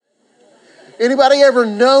Anybody ever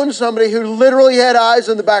known somebody who literally had eyes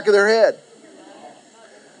in the back of their head?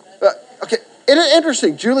 Okay, it is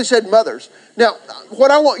interesting. Julie said mothers. Now,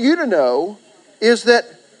 what I want you to know is that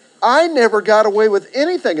I never got away with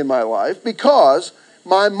anything in my life because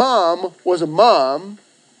my mom was a mom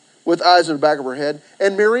with eyes in the back of her head.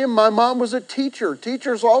 And Miriam, my mom was a teacher.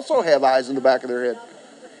 Teachers also have eyes in the back of their head.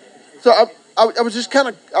 So I was just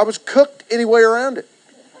I was cooked any way around it.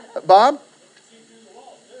 Bob?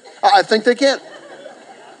 I think they can.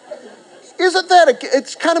 Isn't that,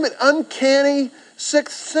 it's kind of an uncanny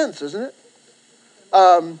sixth sense, isn't it?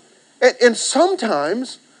 And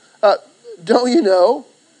sometimes, don't you know,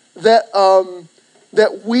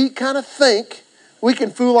 that we kind of think we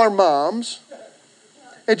can fool our moms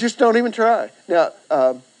and just don't even try. Now,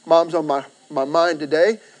 mom's on my mind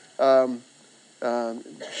today.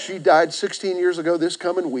 She died 16 years ago this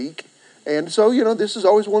coming week. And so, this is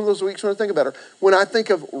always one of those weeks when I think about her. When I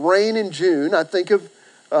think of rain in June, I think of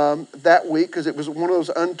that week because it was one of those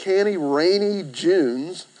uncanny rainy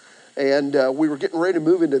Junes. And we were getting ready to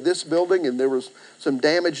move into this building, and there was some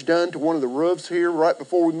damage done to one of the roofs here right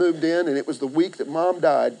before we moved in, and it was the week that Mom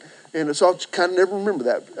died. And so I kind of never remember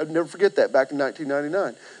that. I'd never forget that back in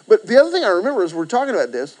 1999. But the other thing I remember as we're talking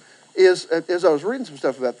about this is, as I was reading some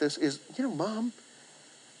stuff about this, is, Mom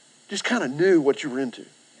just kind of knew what you were into.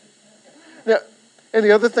 Now, and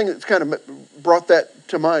the other thing that's kind of brought that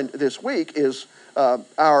to mind this week is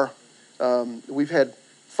we've had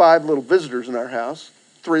 5 little visitors in our house,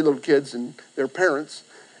 3 little kids and their parents.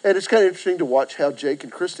 And it's kind of interesting to watch how Jake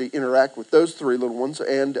and Christy interact with those 3 little ones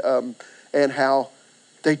and how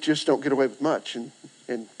they just don't get away with much, and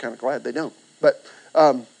kind of glad they don't. But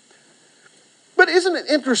isn't it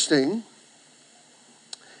interesting,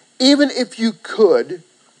 even if you could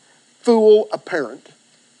fool a parent,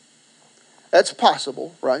 that's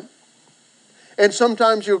possible, right? And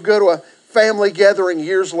sometimes you'll go to a family gathering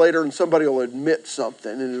years later and somebody will admit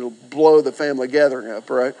something and it'll blow the family gathering up,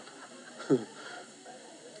 right?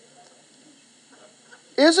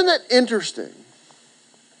 Isn't it interesting?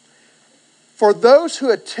 For those who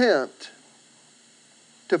attempt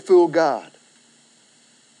to fool God.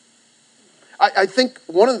 I think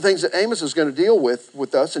one of the things that Amos is going to deal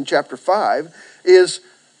with us in chapter 5 is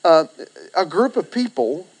a group of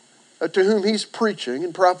people to whom he's preaching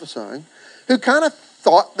and prophesying who kind of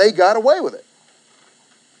thought they got away with it.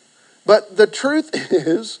 But the truth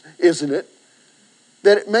is, isn't it,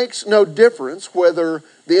 that it makes no difference whether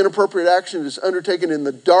the inappropriate action is undertaken in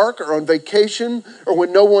the dark or on vacation or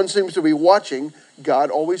when no one seems to be watching, God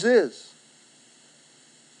always is.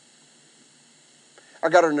 I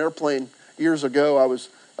got on an airplane years ago. I was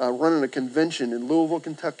running a convention in Louisville,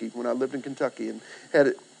 Kentucky when I lived in Kentucky and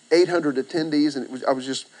had 800 attendees, and I was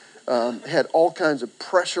just had all kinds of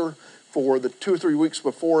pressure for the 2 or 3 weeks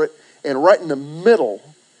before it. And right in the middle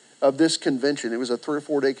of this convention, it was a 3 or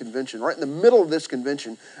 4 day convention, right in the middle of this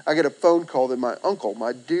convention, I get a phone call that my uncle,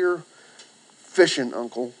 my dear fishing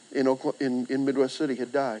uncle in Midwest City,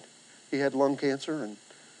 had died. He had lung cancer, and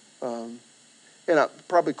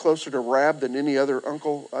probably closer to Rab than any other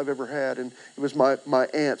uncle I've ever had. And it was my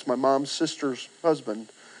aunt's, my mom's sister's husband.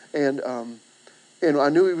 And I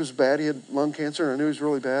knew he was bad. He had lung cancer, and I knew he was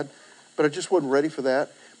really bad. But I just wasn't ready for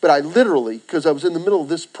that. But I literally, because I was in the middle of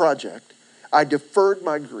this project, I deferred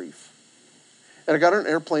my grief. And I got on an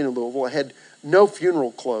airplane in Louisville. I had no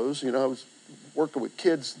funeral clothes. I was working with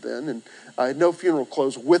kids then, and I had no funeral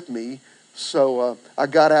clothes with me. So I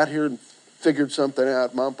got out here and figured something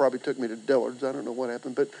out. Mom probably took me to Dillard's. I don't know what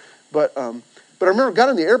happened. But I remember I got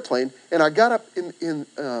on the airplane, and I got up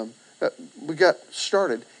we got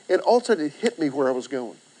started. And all of a sudden, it hit me where I was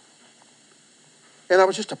going. And I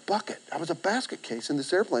was just a bucket. I was a basket case in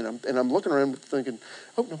this airplane. And I'm looking around thinking,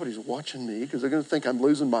 I hope nobody's watching me because they're going to think I'm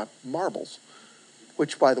losing my marbles.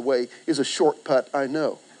 Which, by the way, is a short putt, I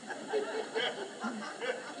know.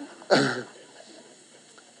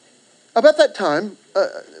 About that time,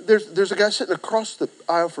 there's a guy sitting across the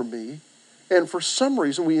aisle from me. And for some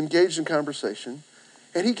reason, we engaged in conversation.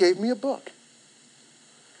 And he gave me a book.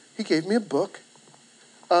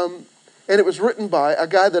 And it was written by a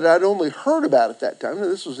guy that I'd only heard about at that time. Now,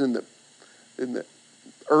 this was in the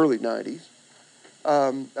early 90s.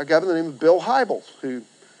 A guy by the name of Bill Hybels, who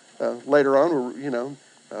later on,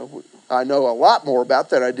 I know a lot more about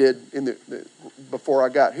than I did before I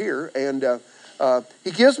got here. And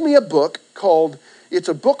he gives me a book it's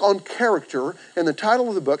a book on character, and the title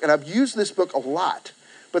of the book, and I've used this book a lot,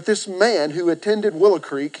 but this man who attended Willow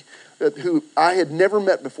Creek, who I had never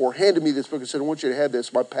met before, handed me this book and said, I want you to have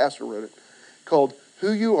this. My pastor wrote it, called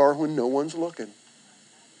Who You Are When No One's Looking.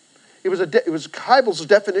 It was Hybels'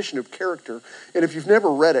 definition of character. And if you've never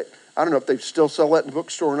read it, I don't know if they still sell that in the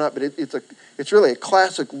bookstore or not, but it's really a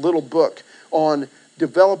classic little book on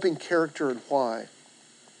developing character and why,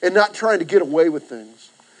 and not trying to get away with things.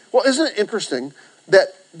 Well, isn't it interesting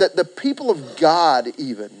that the people of God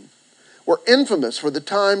even were infamous for the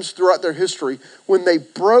times throughout their history when they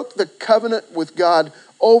broke the covenant with God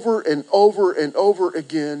over and over and over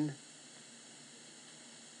again.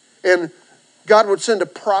 And God would send a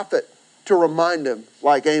prophet to remind them,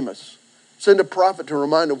 like Amos. Send a prophet to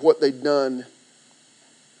remind them of what they'd done.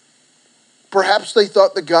 Perhaps they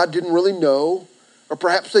thought that God didn't really know, or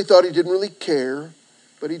perhaps they thought he didn't really care,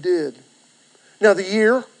 but he did. Now, the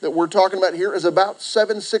year that we're talking about here is about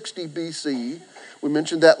 760 BC. We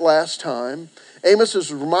mentioned that last time. Amos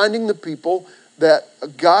is reminding the people that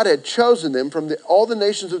God had chosen them from all the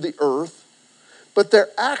nations of the earth, but their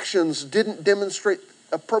actions didn't demonstrate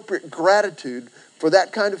appropriate gratitude for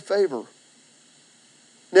that kind of favor.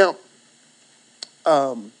 Now,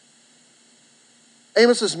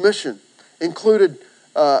 Amos's mission included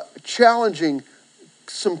challenging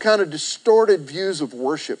some kind of distorted views of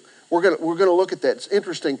worship. We're going to look at that. It's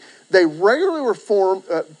interesting. They regularly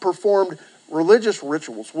performed religious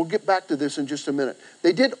rituals. We'll get back to this in just a minute.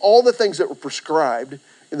 They did all the things that were prescribed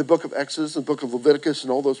in the book of Exodus, the book of Leviticus,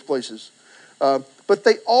 and all those places. But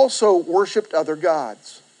they also worshipped other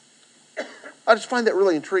gods. I just find that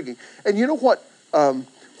really intriguing. And you know what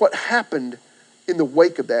happened in the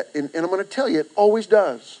wake of that? And I'm going to tell you, it always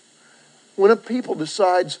does. When a people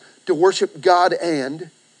decides to worship God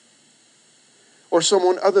or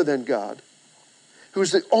someone other than God,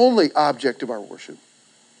 who's the only object of our worship,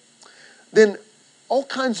 then all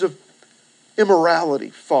kinds of immorality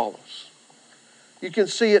follows. You can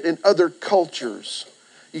see it in other cultures.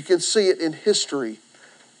 You can see it in history.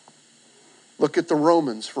 Look at the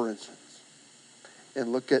Romans, for instance.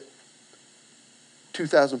 And look at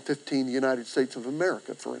 2015, the United States of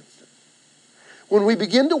America, for instance. When we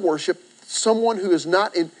begin to worship someone who is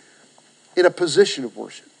not in a position of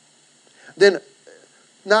worship, then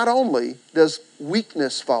not only does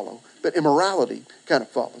weakness follow, but immorality kind of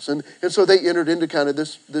follows. And so they entered into kind of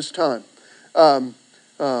this time.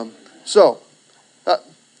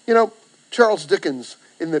 Charles Dickens,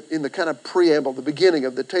 in the kind of preamble, the beginning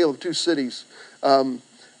of The Tale of Two Cities,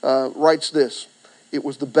 writes this: "It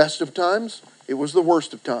was the best of times, it was the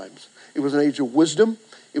worst of times. It was an age of wisdom,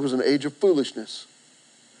 it was an age of foolishness.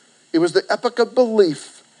 It was the epoch of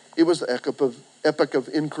belief, it was the epoch of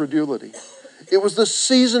incredulity. It was the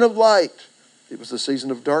season of light, it was the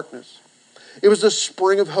season of darkness. It was the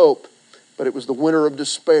spring of hope, but it was the winter of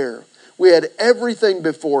despair. We had everything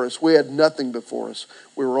before us, we had nothing before us.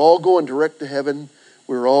 We were all going direct to heaven,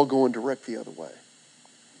 we were all going direct the other way."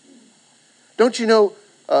 Don't you know,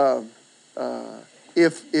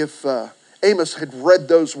 if Amos had read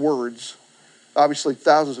those words, obviously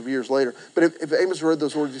thousands of years later, but if Amos read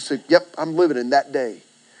those words, he'd say, "Yep, I'm living in that day."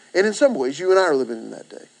 And in some ways, you and I are living in that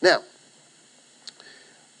day. Now,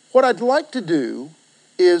 what I'd like to do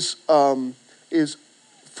is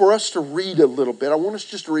for us to read a little bit. I want us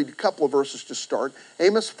just to read a couple of verses to start.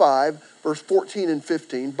 Amos 5, verse 14 and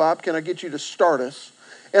 15. Bob, can I get you to start us?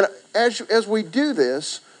 And as we do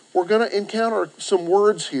this, we're going to encounter some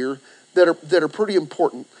words here that are pretty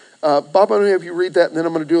important. Bob, I'm going to have you read that, and then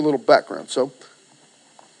I'm going to do a little background. So,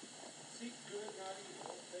 "Seek good, not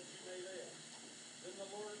evil, that you may live. Then the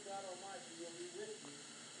Lord God Almighty will be with you,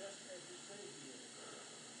 just as you say he is.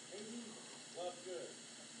 Hate evil, love good,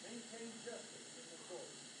 maintain justice in the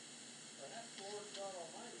courts. Perhaps the Lord God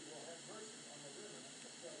Almighty will have mercy on the remnant of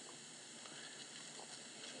the place."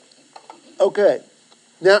 okay.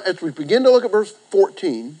 Now, as we begin to look at verse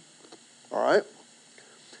 14, all right,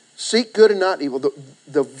 seek good and not evil.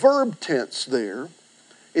 The verb tense there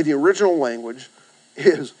in the original language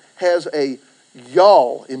has a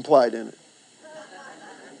y'all implied in it.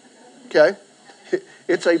 Okay?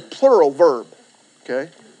 It's a plural verb.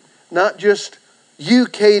 Okay? Not just you,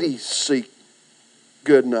 Katie, seek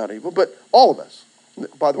good and not evil, but all of us.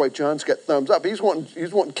 By the way, John's got thumbs up. He's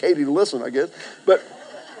wanting Katie to listen, I guess. But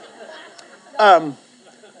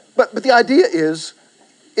the idea is,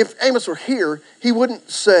 if Amos were here, he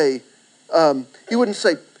wouldn't say, "Pat,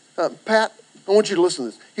 I want you to listen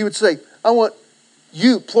to this." He would say, "I want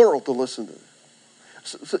you," plural, to listen to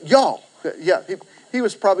this. So, y'all. Yeah, he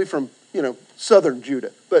was probably from, southern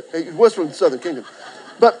Judah, but he was from the southern kingdom.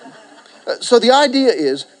 But so the idea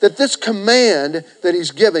is that this command that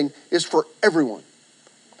he's giving is for everyone.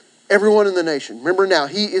 Everyone in the nation. Remember now,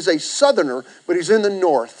 he is a southerner, but he's in the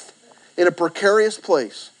north, in a precarious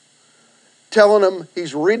place, telling them,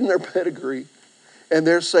 he's reading their pedigree, and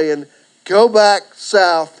they're saying, "Go back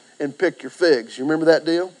south and pick your figs. You remember that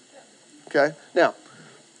deal? Okay. Now,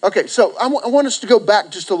 okay, so I want us to go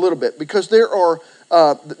back just a little bit because there are,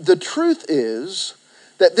 the truth is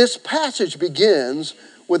that this passage begins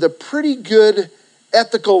with a pretty good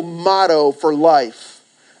ethical motto for life,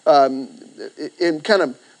 in kind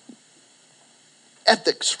of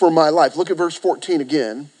ethics for my life. Look at verse 14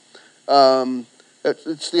 again.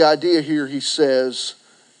 It's the idea here. He says,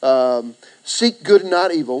 seek good and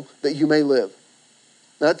not evil that you may live.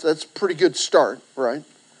 That's a pretty good start, right?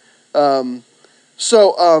 The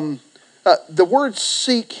word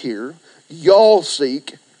seek here, y'all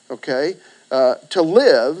seek, okay, to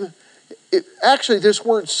live. Actually, this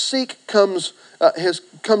word seek comes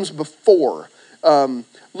before.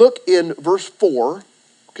 Look in verse 4.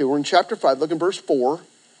 Okay, we're in chapter 5. Look in verse 4.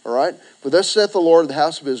 All right. For thus saith the Lord of the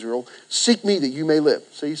house of Israel, seek me that you may live.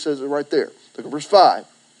 So he says it right there. Look at verse 5.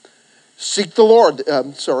 Seek the Lord,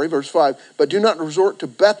 verse 5. But do not resort to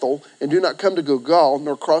Bethel, and do not come to Gilgal,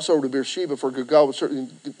 nor cross over to Beersheba, for Gilgal will certainly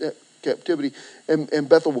captivity, and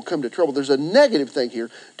Bethel will come to trouble. There's a negative thing here.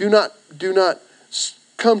 Do not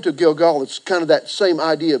come to Gilgal. It's kind of that same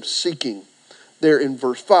idea of seeking there in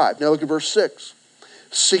verse 5. Now look at verse 6.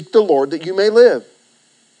 Seek the Lord that you may live.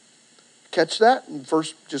 Catch that?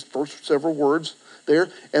 First several words there.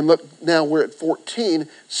 And look, now we're at 14.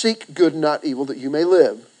 Seek good, not evil, that you may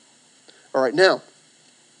live. All right, now,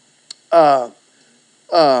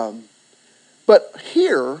 but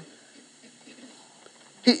here,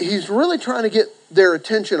 he's really trying to get their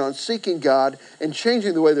attention on seeking God and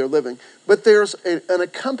changing the way they're living. But there's an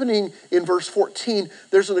accompanying, in verse 14,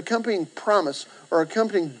 there's an accompanying promise or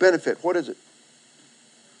accompanying benefit. What is it?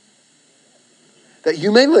 That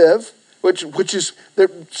you may live, which is,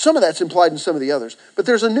 some of that's implied in some of the others. But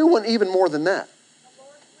there's a new one even more than that.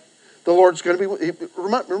 The Lord's going to be,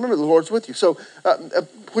 remember the Lord's with you. So,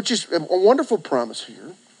 which is a wonderful promise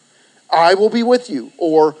here. I will be with you.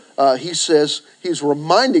 Or he says, he's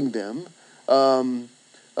reminding them,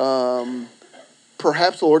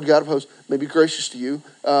 perhaps the Lord God of hosts may be gracious to you.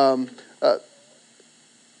 And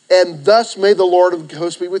thus may the Lord of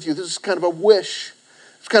hosts be with you. This is kind of a wish.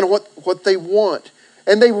 It's kind of what they want.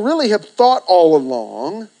 And they really have thought all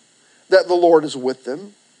along that the Lord is with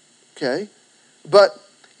them. Okay? But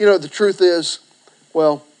the truth is,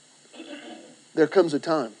 well, there comes a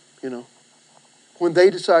time, when they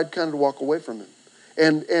decide kind of to walk away from him.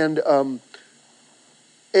 And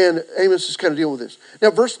Amos is kind of dealing with this. Now,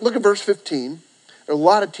 look at verse 15. There's a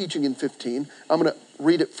lot of teaching in 15. I'm going to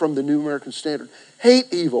read it from the New American Standard.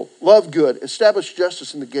 Hate evil, love good, establish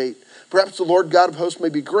justice in the gate. Perhaps the Lord God of hosts may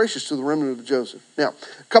be gracious to the remnant of Joseph. Now,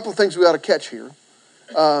 a couple of things we ought to catch here.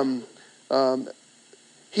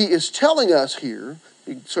 He is telling us here,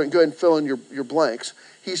 so you can go ahead and fill in your blanks.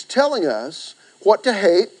 He's telling us what to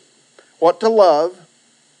hate, what to love,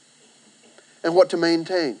 and what to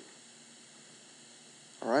maintain.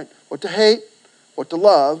 All right? What to hate, what to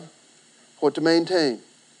love, what to maintain.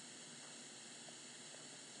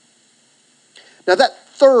 Now that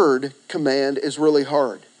third command is really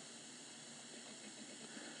hard.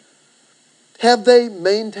 Have they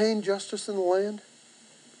maintained justice in the land?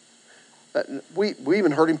 We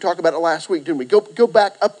even heard him talk about it last week, didn't we? Go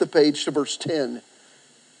back up the page to verse 10.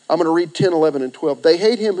 I'm going to read 10, 11, and 12. They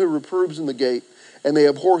hate him who reproves in the gate, and they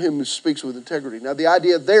abhor him who speaks with integrity. Now, the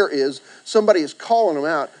idea there is somebody is calling them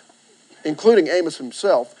out, including Amos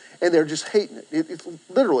himself, and they're just hating it. It's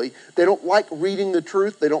literally, they don't like reading the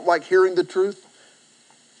truth. They don't like hearing the truth.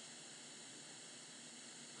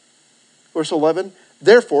 Verse 11,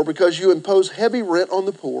 therefore, because you impose heavy rent on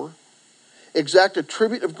the poor, exact a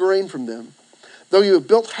tribute of grain from them. Though you have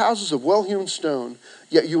built houses of well-hewn stone,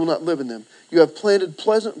 yet you will not live in them. You have planted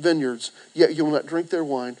pleasant vineyards, yet you will not drink their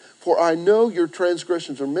wine. For I know your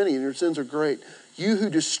transgressions are many and your sins are great. You who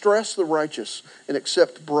distress the righteous and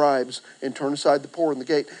accept bribes and turn aside the poor in the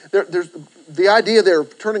gate. There's the idea there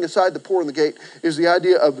of turning aside the poor in the gate is the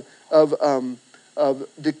idea of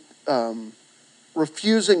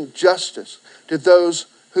refusing justice to those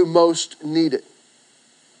who most need it.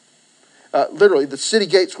 Literally, the city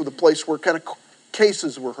gates were the place where kind of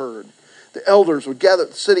cases were heard. The elders would gather at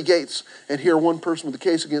the city gates and hear one person with a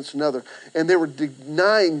case against another. And they were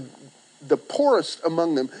denying the poorest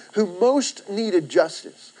among them who most needed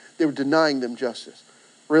justice. They were denying them justice.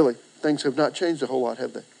 Really, things have not changed a whole lot,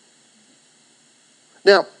 have they?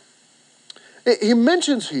 Now, he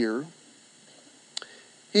mentions here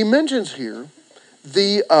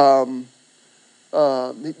the,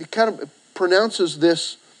 he kind of pronounces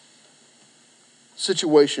this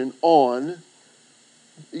situation on,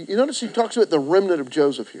 you notice he talks about the remnant of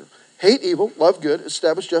Joseph here. Hate evil, love good,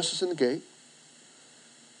 establish justice in the gate.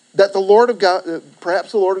 that the Lord of God,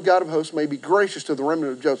 perhaps the Lord of God of hosts may be gracious to the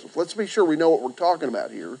remnant of Joseph. Let's be sure we know what we're talking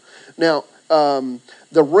about here. Now,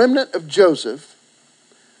 the remnant of Joseph,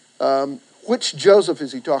 which Joseph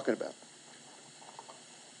is he talking about?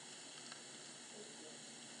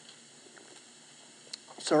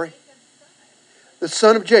 Sorry? The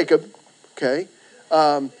son of Jacob, okay.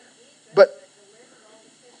 But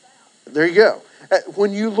there you go.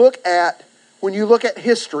 When you look at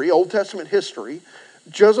history, Old Testament history,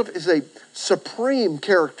 Joseph is a supreme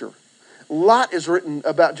character. A lot is written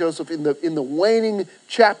about Joseph in the waning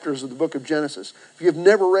chapters of the book of Genesis. If you've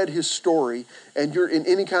never read his story and you're in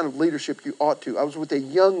any kind of leadership, you ought to. I was with a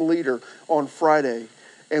young leader on Friday,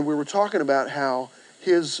 and we were talking about how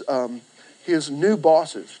his new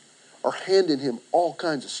bosses are handing him all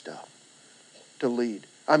kinds of stuff to lead.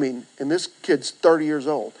 I mean, and this kid's 30 years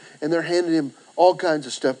old, and they're handing him all kinds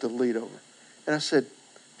of stuff to lead over. And I said,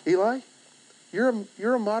 Eli, you're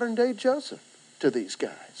a modern day Joseph to these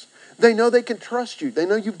guys. They know they can trust you. They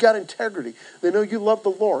know you've got integrity. They know you love the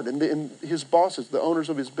Lord. And his bosses, the owners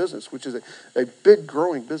of his business, which is a big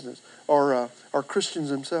growing business, are Christians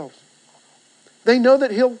themselves. They know that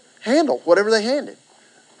he'll handle whatever they hand him.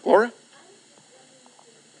 Laura?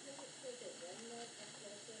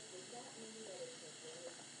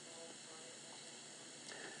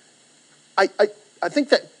 I think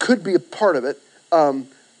that could be a part of it,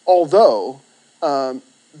 although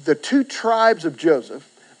the two tribes of Joseph,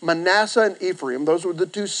 Manasseh and Ephraim, those were the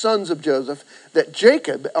two sons of Joseph that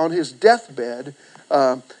Jacob, on his deathbed,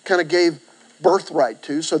 kind of gave birthright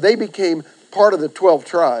to. So they became part of the 12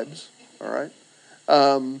 tribes, all right?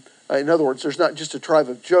 In other words, there's not just a tribe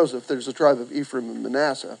of Joseph, there's a tribe of Ephraim and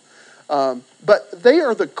Manasseh. But they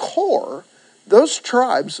are the core. Those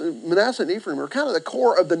tribes, Manasseh and Ephraim, are kind of the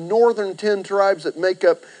core of the northern 10 tribes that make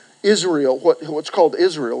up Israel, what's called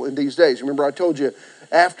Israel in these days. Remember, I told you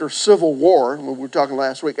after Civil War, when we were talking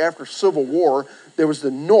last week, after Civil War, there was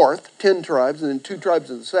the north, 10 tribes, and then 2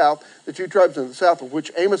 tribes in the south. The 2 tribes in the south, of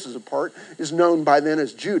which Amos is a part, is known by then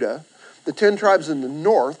as Judah. The 10 tribes in the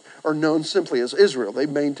north are known simply as Israel. They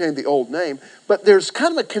maintain the old name. But there's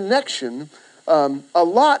kind of a connection. A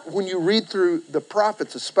lot when you read through the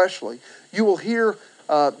prophets especially, you will hear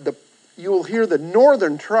the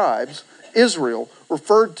northern tribes, Israel,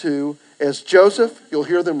 referred to as Joseph. You'll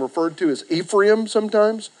hear them referred to as Ephraim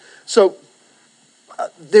sometimes. So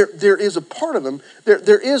there is a part of them.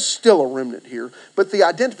 There is still a remnant here. But the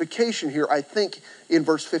identification here, I think, in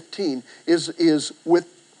verse 15 is with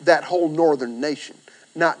that whole northern nation,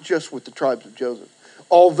 not just with the tribes of Joseph.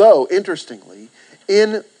 Although, interestingly,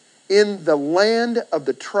 in the land of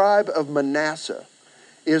the tribe of Manasseh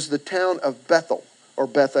is the town of Bethel or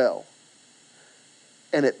Bethel.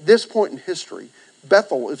 And at this point in history,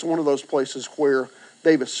 Bethel is one of those places where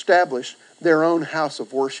they've established their own house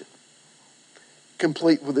of worship,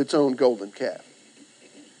 complete with its own golden calf.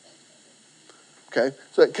 Okay,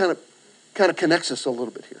 so it kind of connects us a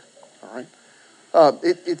little bit here. All right,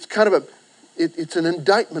 it's kind of it's an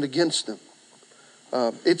indictment against them.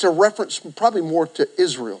 It's a reference probably more to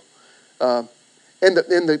Israel. And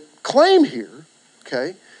the claim here,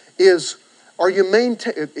 okay, is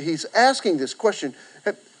he's asking this question,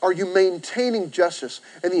 are you maintaining justice?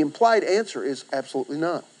 And the implied answer is absolutely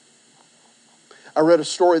not. I read a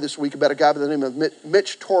story this week about a guy by the name of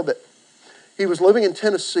Mitch Torbett. He was living in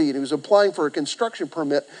Tennessee and he was applying for a construction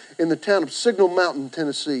permit in the town of Signal Mountain,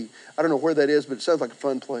 Tennessee. I don't know where that is, but it sounds like a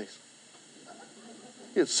fun place.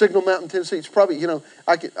 Signal Mountain, Tennessee. It's probably,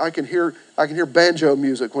 I can hear banjo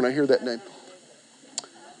music when I hear that name.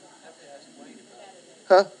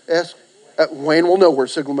 Huh? Ask Wayne will know where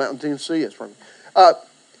Signal Mountain, Tennessee is from.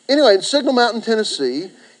 Anyway, in Signal Mountain,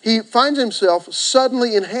 Tennessee, he finds himself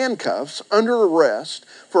suddenly in handcuffs under arrest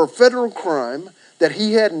for a federal crime that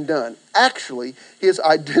he hadn't done. Actually, his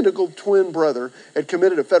identical twin brother had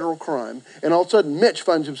committed a federal crime, and all of a sudden Mitch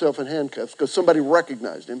finds himself in handcuffs because somebody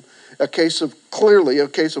recognized him. Clearly a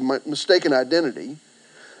case of mistaken identity.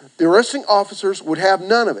 The arresting officers would have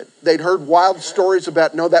none of it. They'd heard wild stories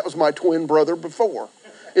about, no, that was my twin brother before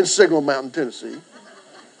in Signal Mountain, Tennessee.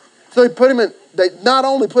 So they not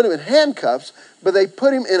only put him in handcuffs, but they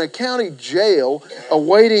put him in a county jail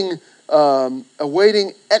awaiting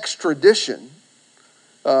extradition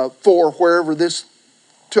for wherever this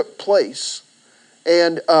took place.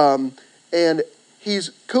 And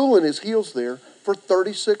he's cooling his heels there for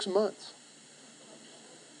 36 months.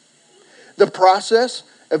 The process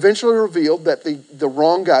eventually revealed that the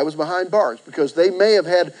wrong guy was behind bars because they may have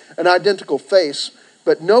had an identical face,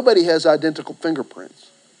 but nobody has identical fingerprints.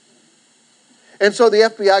 And so the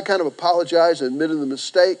FBI kind of apologized and admitted the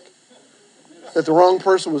mistake, that the wrong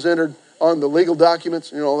person was entered on the legal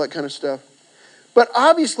documents, all that kind of stuff. But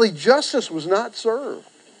obviously justice was not served.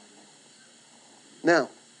 Now,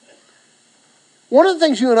 one of the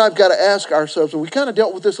things you and I have got to ask ourselves, and we kind of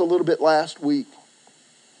dealt with this a little bit last week,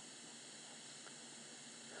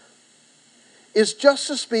 is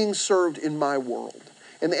justice being served in my world?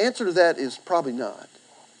 And the answer to that is probably not.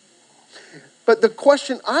 But the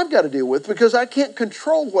question I've got to deal with, because I can't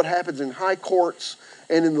control what happens in high courts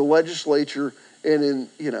and in the legislature and in,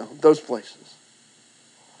 those places,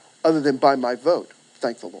 other than by my vote,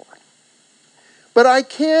 thank the Lord. But I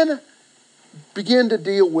can begin to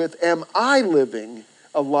deal with, am I living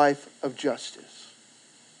a life of justice?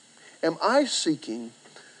 Am I seeking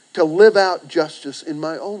to live out justice in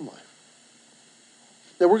my own life?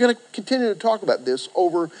 Now, we're going to continue to talk about this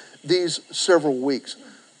over these several weeks.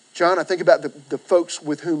 John, I think about the folks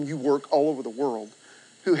with whom you work all over the world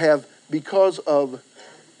who have, because of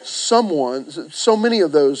so many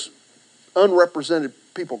of those unrepresented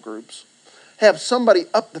people groups, have somebody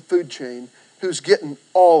up the food chain who's getting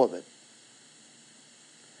all of it.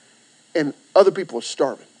 And other people are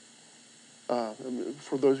starving.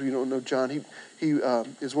 For those of you who don't know John, he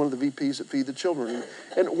is one of the VPs at Feed the Children.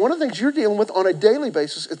 And one of the things you're dealing with on a daily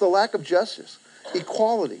basis is the lack of justice,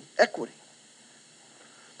 equality, equity.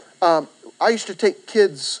 I used to take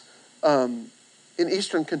kids in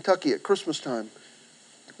eastern Kentucky at Christmas time.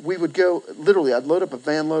 We would go, literally, I'd load up a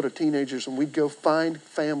van load of teenagers and we'd go find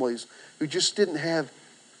families who just didn't have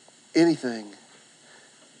anything.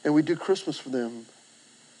 And we'd do Christmas for them.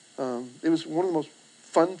 It was one of the most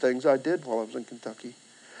fun things I did while I was in Kentucky.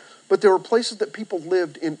 But there were places that people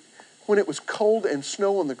lived in when it was cold and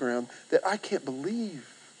snow on the ground that I can't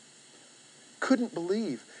believe. Couldn't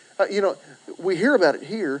believe. We hear about it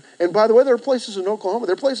here. And by the way, there are places in Oklahoma.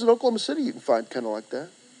 There are places in Oklahoma City you can find kind of like that.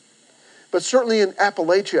 But certainly in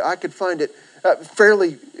Appalachia, I could find it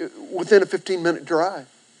fairly within a 15-minute drive.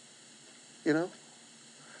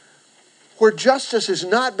 Where justice is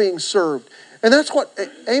not being served. And that's what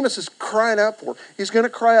Amos is crying out for. He's going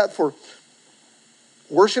to cry out for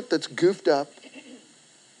worship that's goofed up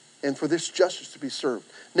and for this justice to be served.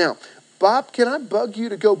 Now, Bob, can I bug you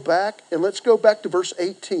to go back? And let's go back to verse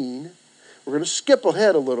 18. We're going to skip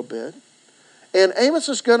ahead a little bit. And Amos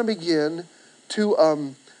is going to begin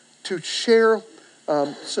to share.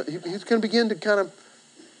 So he's going to begin to kind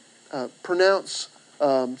of pronounce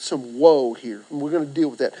some woe here. And we're going to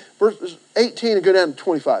deal with that. Verse 18 and go down to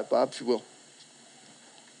 25, Bob, if you will.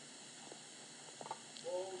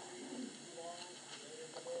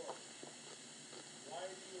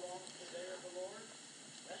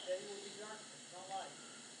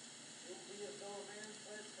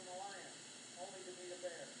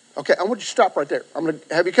 Okay, I want you to stop right there. I'm going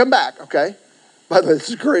to have you come back, okay? By the way, this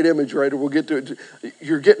is a great image, right? We'll get to it.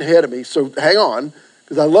 You're getting ahead of me, so hang on,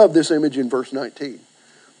 because I love this image in verse 19.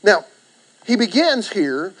 Now, he begins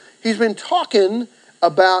here. He's been talking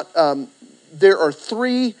about there are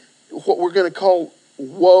three, what we're going to call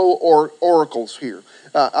woe or oracles here.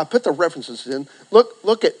 I put the references in.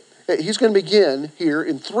 Look at, he's going to begin here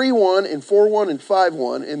in 3:1, in 4:1, and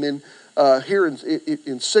 5:1, and then here in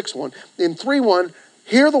 6:1. In 3:1,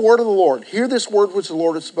 hear the word of the Lord. Hear this word which the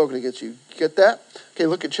Lord has spoken against you. Get that? Okay,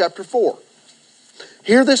 look at chapter 4.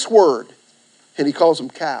 Hear this word. And he calls them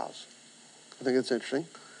cows. I think that's interesting.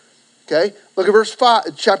 Okay, look at verse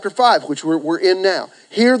 5, chapter 5, which we're in now.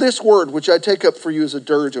 Hear this word which I take up for you as a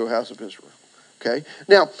dirge, O house of Israel. Okay,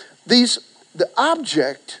 now the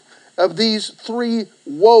object of these three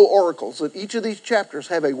woe oracles, that each of these chapters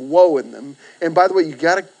have a woe in them. And by the way, you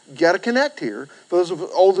got to connect here. For those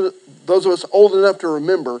of us old enough to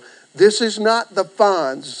remember, this is not the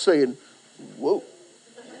Fonz saying, whoa.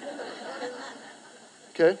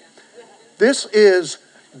 Okay? This is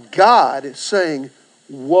God saying,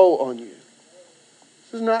 woe on you.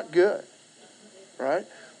 This is not good. Right?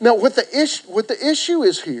 Now, what the issue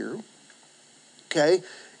is here, okay,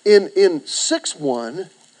 in 6:1,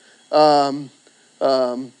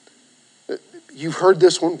 you've heard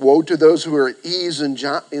this one, woe to those who are at ease in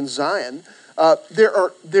Zion. There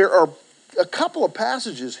are a couple of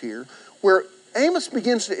passages here where Amos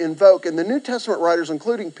begins to invoke, and the New Testament writers,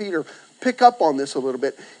 including Peter, pick up on this a little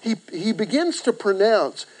bit. He begins to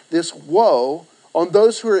pronounce this woe on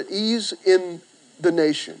those who are at ease in the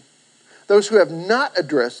nation, those who have not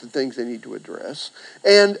addressed the things they need to address.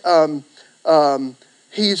 And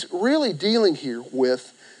he's really dealing here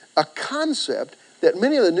with a concept that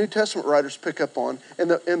many of the New Testament writers pick up on,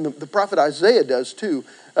 and the prophet Isaiah does too,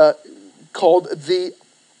 called the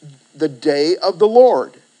day of the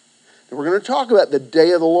Lord. And we're going to talk about the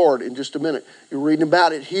day of the Lord in just a minute. You're reading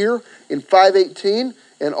about it here in 5:18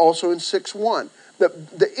 and also in 6:1.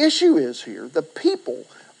 The issue is here, the people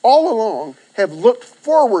all along have looked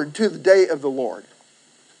forward to the day of the Lord.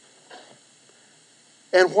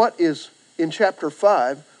 And what is in chapter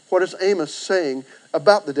 5, what is Amos saying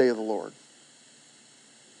about the day of the Lord?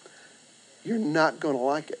 You're not going to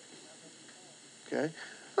like it. Okay?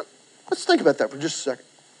 Let's think about that for just a second.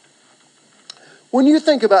 When you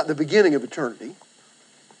think about the beginning of eternity,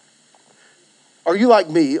 are you like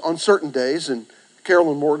me on certain days, and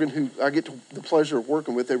Carolyn Morgan, who I get the pleasure of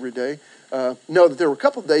working with every day, know that there were a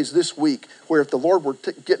couple of days this week where if the Lord were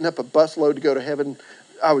getting up a busload to go to heaven,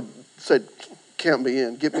 I would say, count me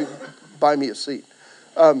in, buy me a seat.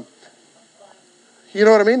 You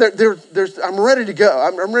know what I mean? I'm ready to go.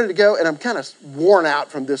 I'm ready to go, and I'm kind of worn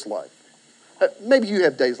out from this life. Maybe you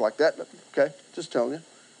have days like that. Okay, just telling you.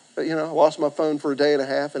 But, I lost my phone for a day and a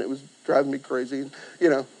half, and it was driving me crazy.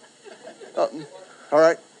 All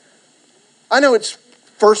right. I know it's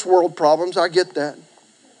first world problems. I get that.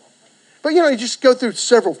 But, you just go through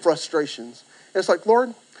several frustrations. And it's like,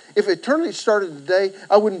 Lord, if eternity started today,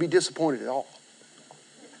 I wouldn't be disappointed at all.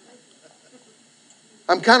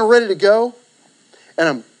 I'm kind of ready to go, and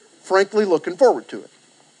I'm frankly looking forward to it.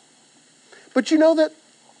 But you know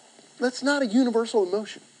that's not a universal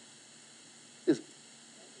emotion, is it?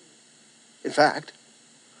 In fact,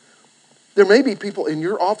 there may be people in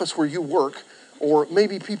your office where you work, or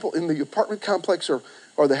maybe people in the apartment complex or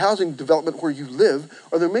the housing development where you live,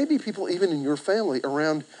 or there may be people even in your family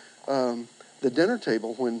around the dinner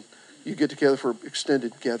table when you get together for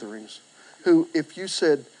extended gatherings, who, if you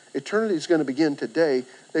said eternity is going to begin today,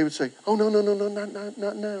 they would say, oh, no,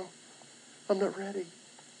 not now. I'm not ready.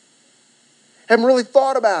 Haven't really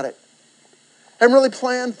thought about it. Haven't really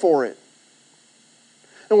planned for it.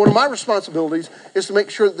 And one of my responsibilities is to make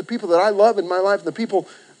sure that the people that I love in my life, and the people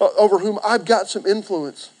over whom I've got some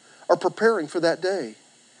influence, are preparing for that day.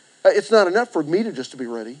 It's not enough for me to be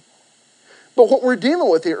ready. But what we're dealing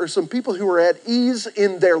with here are some people who are at ease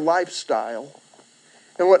in their lifestyle.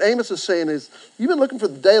 And what Amos is saying is, you've been looking for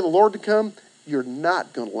the day of the Lord to come, you're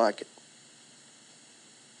not going to like it.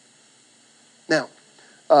 Now,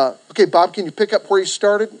 okay, Bob, can you pick up where you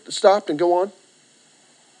stopped, and go on?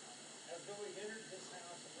 As though he entered his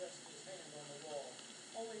house and rested his hand on the wall,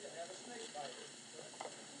 only to have a snake bite it.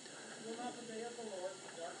 Will not the day of the Lord be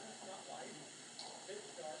darkness, not light? Pitch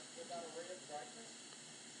dark without a ray of brightness?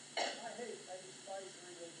 I despise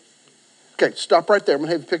religious peace. Okay, stop right there. I'm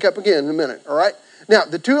going to have you pick up again in a minute, all right? Now,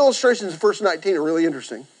 the two illustrations in verse 19 are really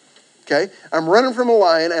interesting. Okay, I'm running from a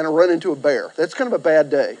lion and I run into a bear. That's kind of a bad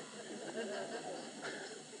day.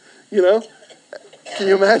 Can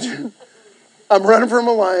you imagine? I'm running from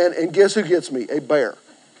a lion, and guess who gets me? A bear.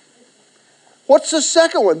 What's the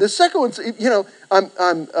second one? The second one's,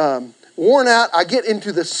 I'm worn out. I get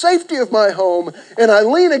into the safety of my home, and I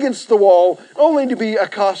lean against the wall, only to be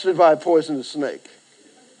accosted by a poisonous snake.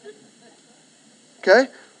 Okay?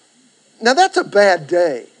 Now, that's a bad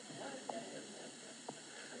day.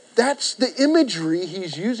 That's the imagery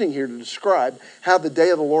he's using here to describe how the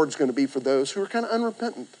day of the Lord is going to be for those who are kind of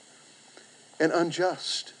unrepentant and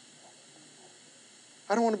unjust.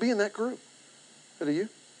 I don't want to be in that group. Do you?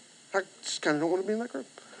 I just kind of don't want to be in that group.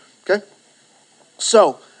 Okay?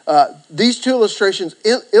 So, these two illustrations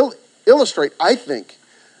illustrate, I think,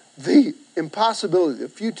 the impossibility, the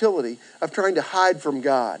futility of trying to hide from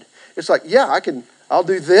God. It's like, yeah, I'll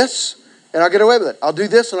do this, and I'll get away with it. I'll do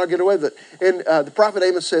this, and I'll get away with it. And the prophet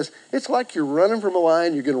Amos says, it's like you're running from a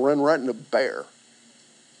lion, you're going to run right into a bear.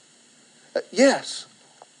 Yes.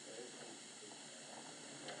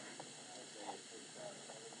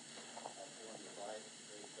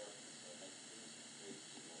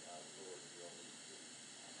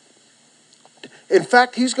 In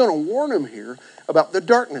fact, he's going to warn him here about the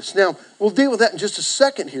darkness. Now, we'll deal with that in just a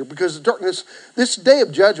second here, because the darkness, this day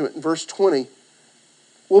of judgment in verse 20,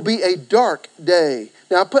 will be a dark day.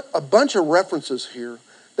 Now, I put a bunch of references here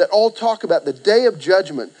that all talk about the day of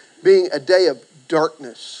judgment being a day of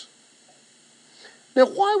darkness. Now,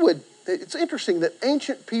 it's interesting that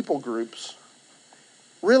ancient people groups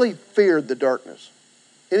really feared the darkness.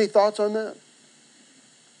 Any thoughts on that?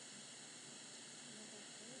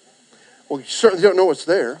 Well, you certainly don't know what's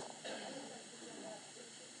there.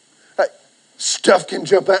 Stuff can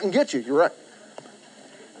jump out and get you. You're right.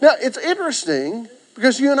 Now, it's interesting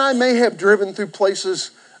because you and I may have driven through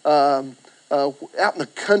places out in the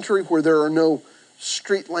country where there are no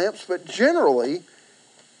street lamps, but generally,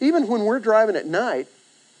 even when we're driving at night,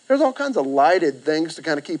 there's all kinds of lighted things to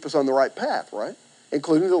kind of keep us on the right path, right?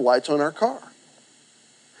 Including the lights on our car.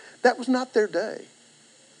 That was not their day.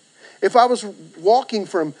 If I was walking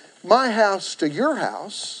from my house to your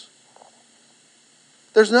house,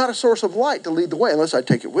 There's not a source of light to lead the way unless I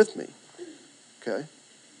take it with me. Okay?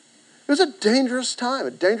 It was a dangerous time,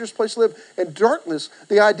 a dangerous place to live. And darkness,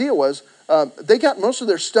 the idea was they got most of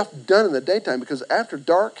their stuff done in the daytime because after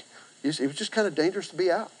dark, it was just kind of dangerous to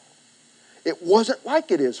be out. It wasn't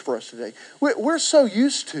like it is for us today. We're so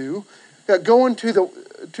used to going to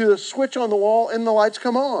the switch on the wall and the lights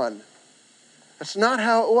come on. That's not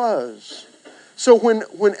how it was. So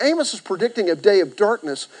when Amos is predicting a day of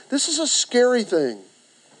darkness, this is a scary thing.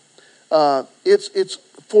 It's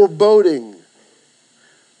foreboding.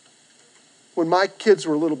 When my kids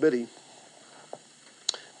were little bitty,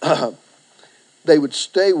 they would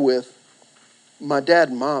stay with my dad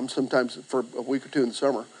and mom sometimes for a week or two in the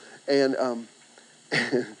summer. And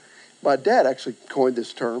my dad actually coined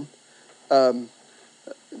this term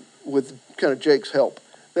with kind of Jake's help.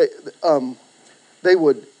 They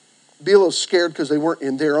would be a little scared because they weren't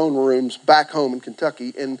in their own rooms back home in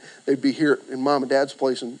Kentucky, and they'd be here in Mom and Dad's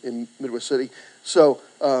place in Midwest City. So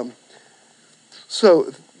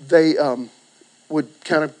they would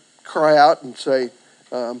kind of cry out and say,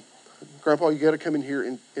 Grandpa, you got to come in here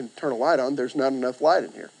and turn a light on. There's not enough light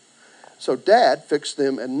in here. So Dad fixed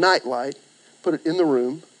them a night light, put it in the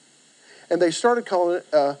room, and they started calling it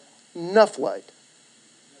a Nuff light.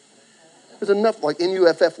 It's a Nuff, like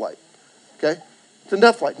Nuff light. Okay? It's a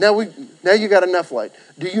Nuff light. Now you got enough light.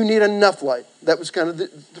 Do you need enough light? That was kind of the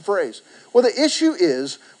phrase. Well, the issue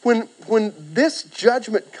is when this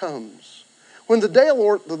judgment comes, when the day of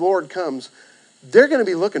the Lord comes, they're going to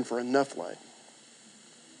be looking for enough light.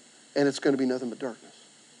 And it's going to be nothing but darkness.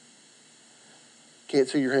 Can't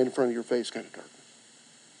see your hand in front of your face kind of darkness.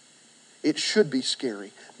 It should be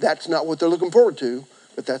scary. That's not what they're looking forward to,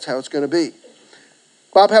 but that's how it's going to be.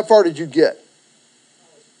 Bob, how far did you get?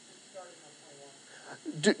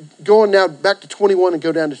 Going now back to 21 and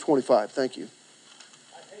go down to 25. Thank you.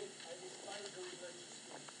 I despise the religious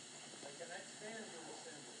spirit. I cannot stand your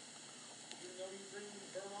assembly. Even though you bring me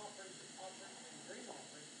burnt offerings and grain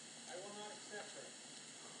offerings, I will not accept them.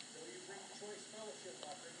 Though you bring choice fellowship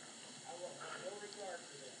offerings, I will have no regard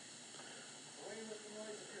for them. Away with the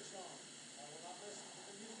noise of your song. I will not listen to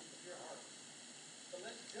the music of your heart. But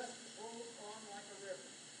let justice roll on like a river,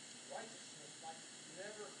 righteousness like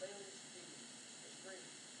never failing stream.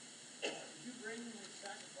 Did you bring me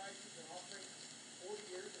sacrifices and offerings 40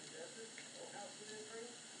 years in the desert, O house of Israel?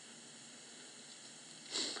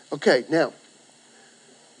 Okay, now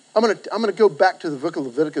I'm gonna go back to the book of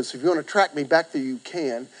Leviticus. If you want to track me back there, you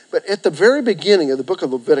can. But at the very beginning of the book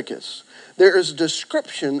of Leviticus, there is a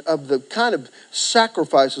description of the kind of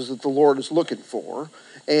sacrifices that the Lord is looking for.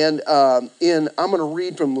 And I'm going to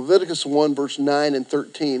read from Leviticus 1, verse 9 and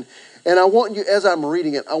 13. And I want you, as I'm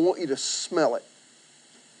reading it, I want you to smell it.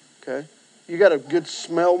 Okay? You got a good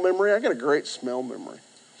smell memory? I got a great smell memory.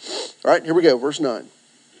 All right, here we go, verse 9.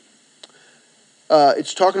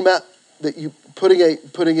 It's talking about that you putting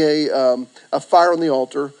a fire on the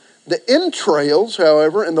altar. The entrails,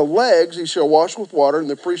 however, and the legs he shall wash with water, and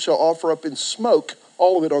the priest shall offer up in smoke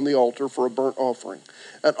all of it on the altar for a burnt offering,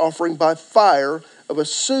 an offering by fire of a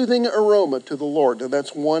soothing aroma to the Lord. And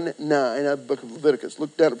that's 1:9 out of the book of Leviticus.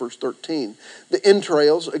 Look down at verse 13. The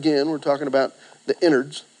entrails, again, we're talking about the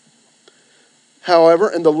innards. However,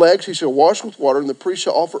 and the legs he shall wash with water, and the priest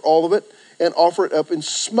shall offer all of it and offer it up in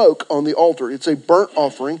smoke on the altar. It's a burnt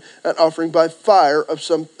offering, an offering by fire of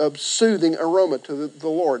soothing aroma to the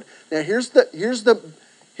Lord. Now here's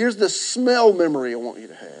the smell memory I want you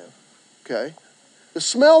to have. Okay? The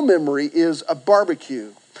smell memory is a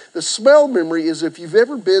barbecue. The smell memory is if you've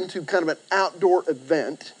ever been to kind of an outdoor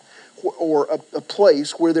event or a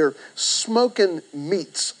place where they're smoking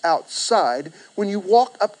meats outside. When you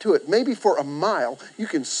walk up to it, maybe for a mile, you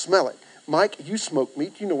can smell it. Mike, you smoke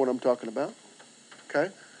meat. You know what I'm talking about.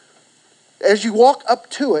 Okay? As you walk up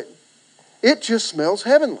to it, it just smells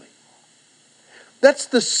heavenly. That's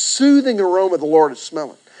the soothing aroma the Lord is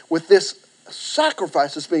smelling with this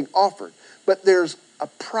sacrifice that's being offered. But there's a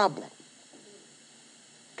problem.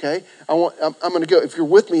 Okay? I'm going to go, if you're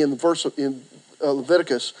with me in the verse in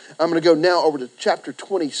Leviticus, I'm going to go now over to chapter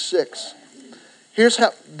 26. Here's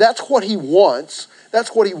how, that's what he wants.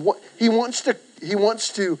 That's what he wants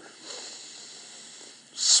to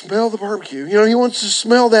smell the barbecue. You know, he wants to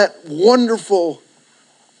smell that wonderful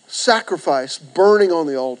sacrifice burning on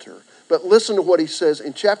the altar. But listen to what he says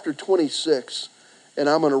in chapter 26, and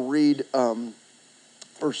I'm going to read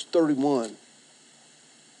verse 31.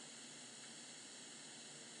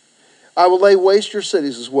 I will lay waste your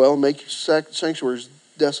cities as well, and make your sanctuaries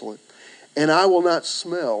desolate, and I will not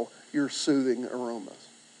smell your soothing aromas.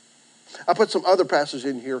 I put some other passages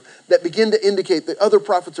in here that begin to indicate, the other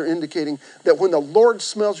prophets are indicating that when the Lord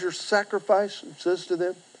smells your sacrifice, it says to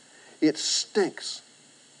them, it stinks.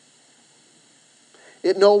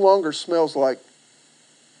 It no longer smells like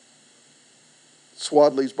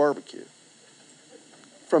Swadley's barbecue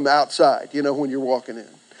from outside, when you're walking in.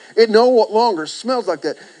 It no longer smells like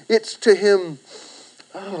that. It's to him,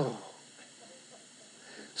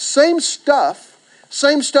 same stuff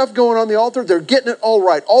going on the altar. They're getting it all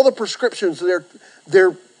right. All the prescriptions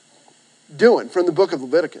they're doing from the book of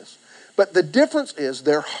Leviticus. But the difference is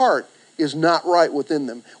their heart is not right within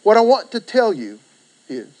them. What I want to tell you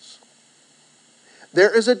is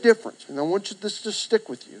there is a difference, and I want this to stick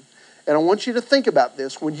with you. And I want you to think about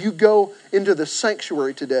this when you go into the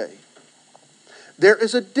sanctuary today. There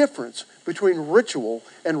is a difference between ritual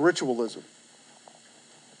and ritualism.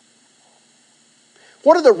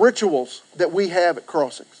 What are the rituals that we have at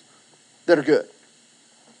Crossings that are good?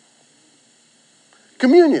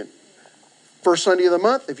 Communion. First Sunday of the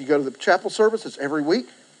month, if you go to the chapel service, it's every week.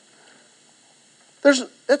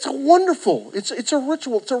 It's a wonderful. It's a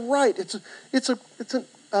ritual. It's a rite. It's a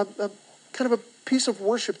kind of a piece of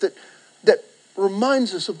worship that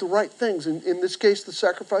reminds us of the right things. In this case, the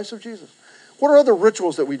sacrifice of Jesus. What are other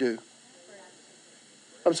rituals that we do?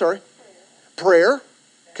 I'm sorry? Prayer.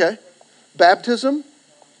 Okay. Baptism.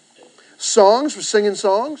 Songs. We're singing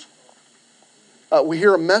songs. We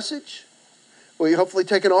hear a message. We hopefully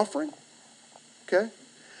take an offering. Okay.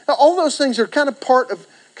 Now, all those things are kind of part of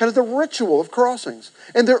the ritual of Crossings.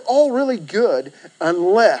 And they're all really good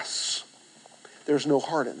unless there's no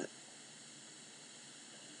heart in it.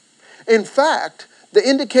 In fact, the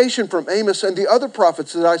indication from Amos and the other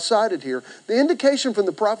prophets that I cited here, the indication from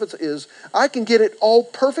the prophets is, I can get it all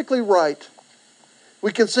perfectly right.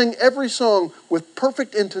 We can sing every song with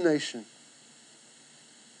perfect intonation.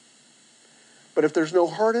 But if there's no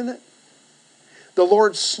heart in it, the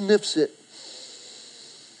Lord sniffs it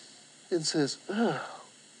and says, ugh.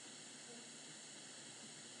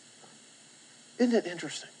 Isn't it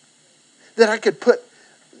interesting that I could put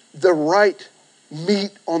the right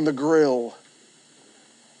meat on the grill,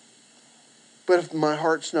 but if my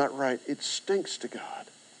heart's not right, it stinks to God?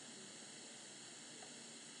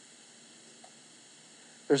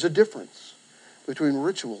 There's a difference between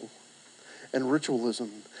ritual and ritualism.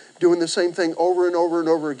 Doing the same thing over and over and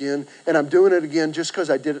over again, and I'm doing it again just because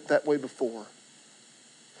I did it that way before.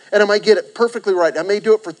 And I might get it perfectly right. I may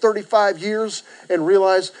do it for 35 years and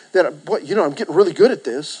realize that, I'm getting really good at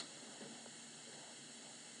this.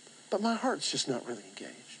 But my heart's just not really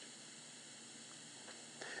engaged.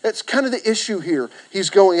 It's kind of the issue here he's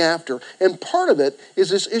going after. And part of it is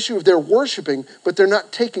this issue of they're worshiping, but they're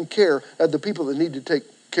not taking care of the people that need to take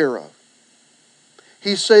care of.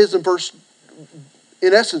 He says in verse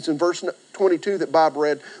 22 that Bob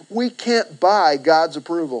read, we can't buy God's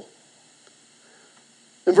approval.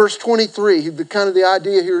 In verse 23, the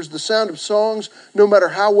idea here is the sound of songs, no matter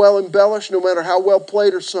how well embellished, no matter how well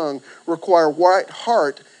played or sung, require right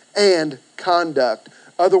heart and conduct.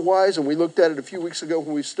 Otherwise, and we looked at it a few weeks ago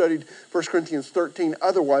when we studied 1 Corinthians 13,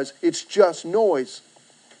 otherwise it's just noise.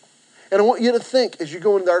 And I want you to think as you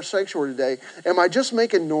go into our sanctuary today, am I just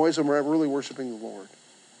making noise or am I really worshiping the Lord?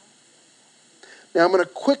 Now I'm going to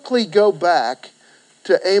quickly go back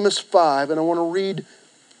to Amos 5 and I want to read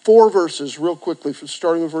 4 verses real quickly,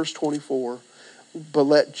 starting with verse 24. But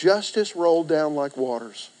let justice roll down like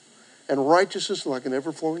waters, and righteousness like an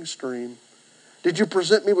ever-flowing stream. Did you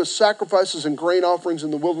present me with sacrifices and grain offerings in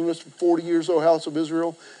the wilderness for 40 years, O house of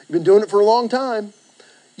Israel? You've been doing it for a long time.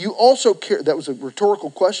 You also carried, that was a rhetorical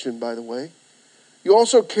question, by the way. You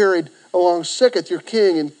also carried along Seketh, your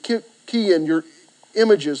king, and Kian, your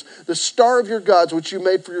images, the star of your gods, which you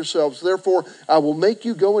made for yourselves. Therefore, I will make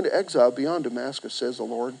you go into exile beyond Damascus, says the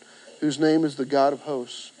Lord, whose name is the God of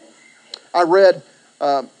hosts. I read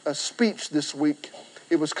a speech this week.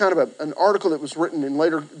 It was kind of an article that was written and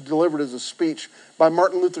later delivered as a speech by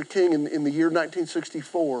Martin Luther King in the year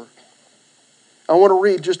 1964. I want to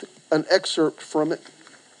read just an excerpt from it.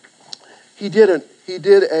 He did a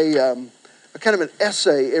kind of an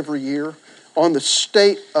essay every year on the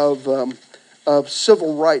state of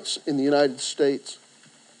civil rights in the United States.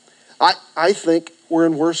 I think we're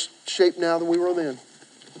in worse shape now than we were then,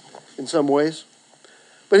 in some ways.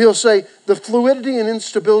 But he'll say, the fluidity and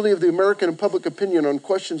instability of the American and public opinion on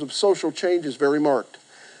questions of social change is very marked.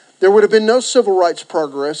 There would have been no civil rights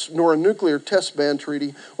progress, nor a nuclear test ban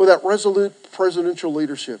treaty, without resolute presidential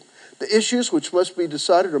leadership. The issues which must be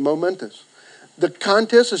decided are momentous. The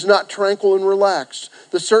contest is not tranquil and relaxed.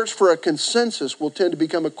 The search for a consensus will tend to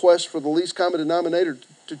become a quest for the least common denominator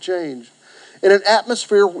to change. In an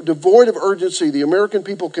atmosphere devoid of urgency, the American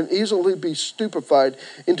people can easily be stupefied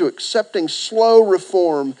into accepting slow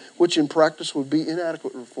reform, which in practice would be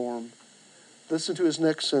inadequate reform. Listen to his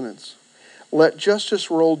next sentence. Let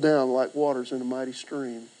justice roll down like waters in a mighty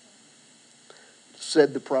stream,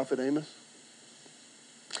 said the prophet Amos.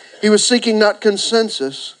 He was seeking not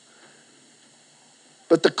consensus,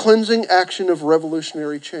 but the cleansing action of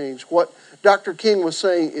revolutionary change. What Dr. King was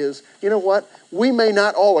saying is, you know what? We may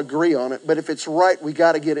not all agree on it, but if it's right, we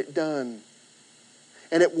got to get it done.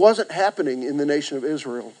 And it wasn't happening in the nation of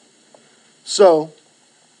Israel. So,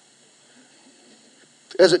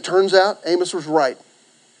 as it turns out, Amos was right.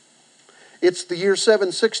 It's the year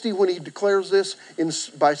 760 when he declares this.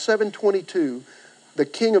 By 722, the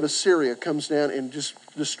king of Assyria comes down and just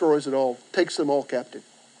destroys it all, takes them all captive.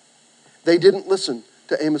 They didn't listen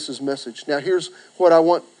to Amos's message. Now here's what I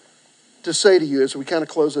want to say to you as we kind of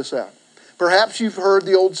close this out. Perhaps you've heard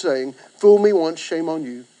the old saying, fool me once, shame on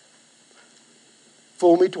you.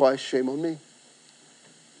 Fool me twice, shame on me.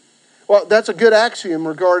 Well, that's a good axiom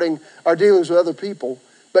regarding our dealings with other people,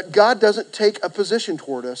 but God doesn't take a position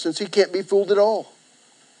toward us since he can't be fooled at all,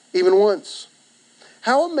 even once.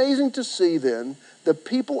 How amazing to see then the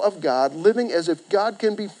people of God living as if God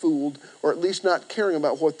can be fooled, or at least not caring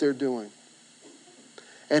about what they're doing.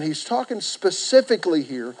 And he's talking specifically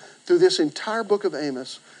here through this entire book of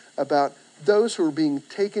Amos about those who are being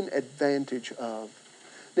taken advantage of.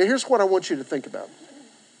 Now here's what I want you to think about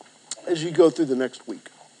as you go through the next week.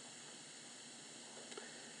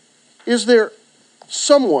 Is there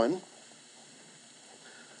someone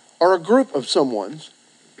or a group of someones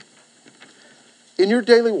in your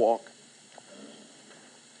daily walk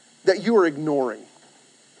that you are ignoring?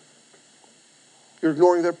 You're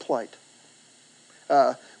ignoring their plight.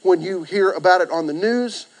 When you hear about it on the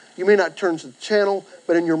news, you may not turn to the channel,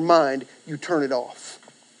 but in your mind, you turn it off.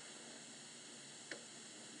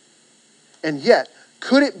 And yet,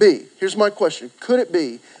 could it be, here's my question, could it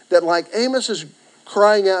be that like Amos is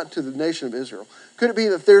crying out to the nation of Israel, could it be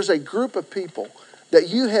that there's a group of people that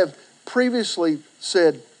you have previously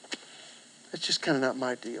said, it's just kind of not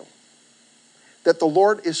my deal, that the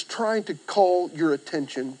Lord is trying to call your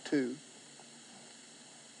attention to?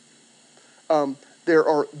 There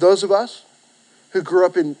are those of us who grew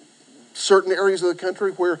up in certain areas of the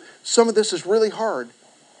country where some of this is really hard.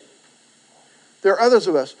 There are others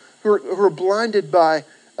of us who are blinded by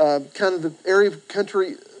kind of the area of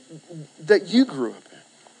country that you grew up in.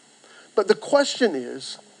 But the question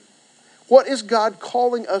is, what is God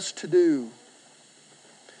calling us to do?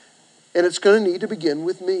 And it's going to need to begin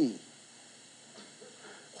with me.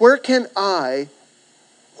 Where can I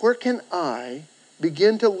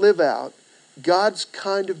begin to live out God's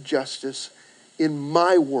kind of justice in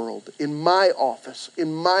my world, in my office,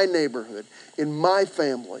 in my neighborhood, in my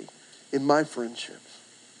family, in my friendships?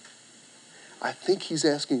 I think he's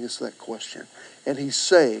asking us that question. And he's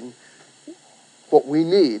saying what we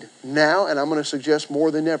need now, and I'm going to suggest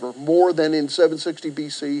more than ever, more than in 760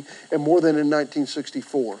 BC and more than in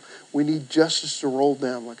 1964, we need justice to roll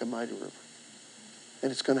down like a mighty river.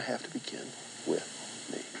 And it's going to have to begin with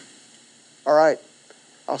me. All right.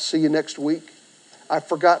 I'll see you next week. I've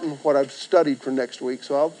forgotten what I've studied for next week,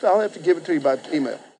 so I'll have to give it to you by email.